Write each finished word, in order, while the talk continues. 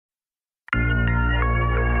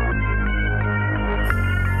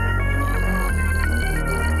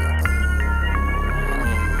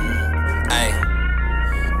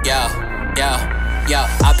Yo,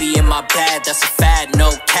 I be in my bag, that's a fad,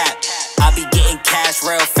 no cap. I be getting cash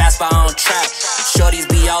real fast, but I don't trap. Shorties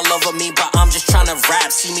be all over me, but I'm just tryna rap.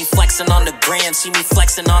 See me flexing on the gram, see me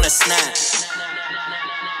flexing on the snap.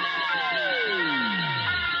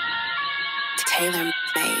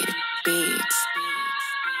 TaylorMadeBeatz.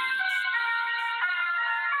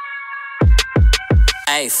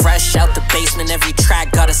 Ayy, fresh out the basement, every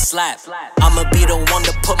track got a slap. I'ma be the one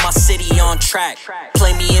to put my city on track.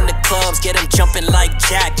 Play me in the clubs, get them jumping like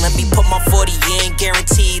Jack. Let me put my 40 in,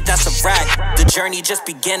 guaranteed that's a rack. The journey just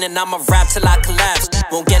beginning, I'ma rap till I collapse.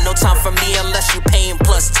 Won't get no time from me unless you paying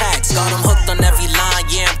plus tax. Got them hooked on every line,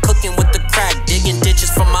 yeah, I'm cooking with the crack. Digging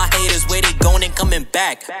ditches from my haters, where they going and coming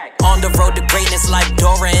back. On the road to greatness like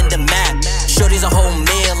Dora in the map. Shorty's a whole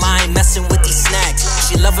meal, I ain't messing with these snacks.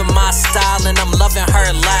 She loving my style and I'm loving her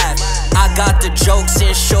laugh. I got the jokes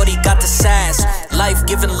and shorty got the sass. Life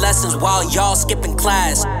giving lessons while y'all skipping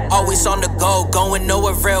class. Always on the go, going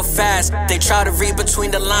nowhere real fast. They try to read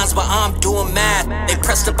between the lines, but I'm doing math. They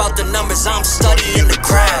pressed about the numbers, I'm studying the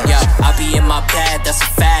graph. Yeah, I be in my bag, that's a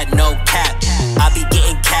fad, no cap. I be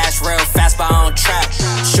getting cash real fast, but I don't trap.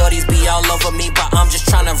 Shorties be all over me, but I'm just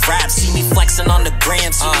tryna rap. See me flexing on the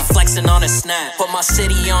gram, see me flexing on a snap. Put my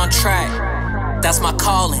city on track, that's my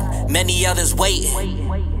calling. Many others waiting,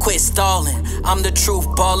 quit stalling. I'm the truth,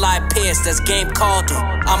 ball I pierce, that's game called it.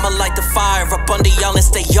 I'ma light the fire up under y'all and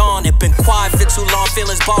stay on it. Been quiet for too long,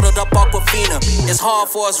 feelings bottled up Aquafina. It's hard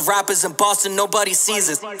for us rappers in Boston, nobody sees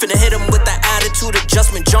us. Finna hit them with the attitude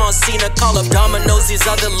adjustment, John Cena. Call up Domino's, these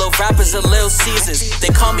other little rappers are Lil Caesars.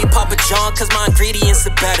 They call me Papa John cause my ingredients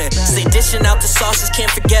are better. Stay dishing out the sauces,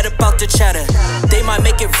 can't forget about the cheddar. They might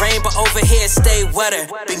make it rain, but over here stay wetter.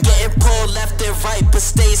 Been getting pulled left and right, but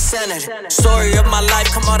stay centered. Story of my life,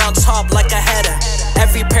 come out on top like a header.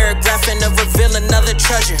 Every paragraph in a reveal another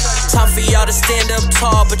treasure. Time for y'all to stand up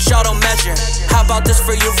tall, but y'all don't measure. How about this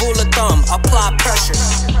for your rule of thumb? Apply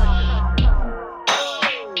pressure.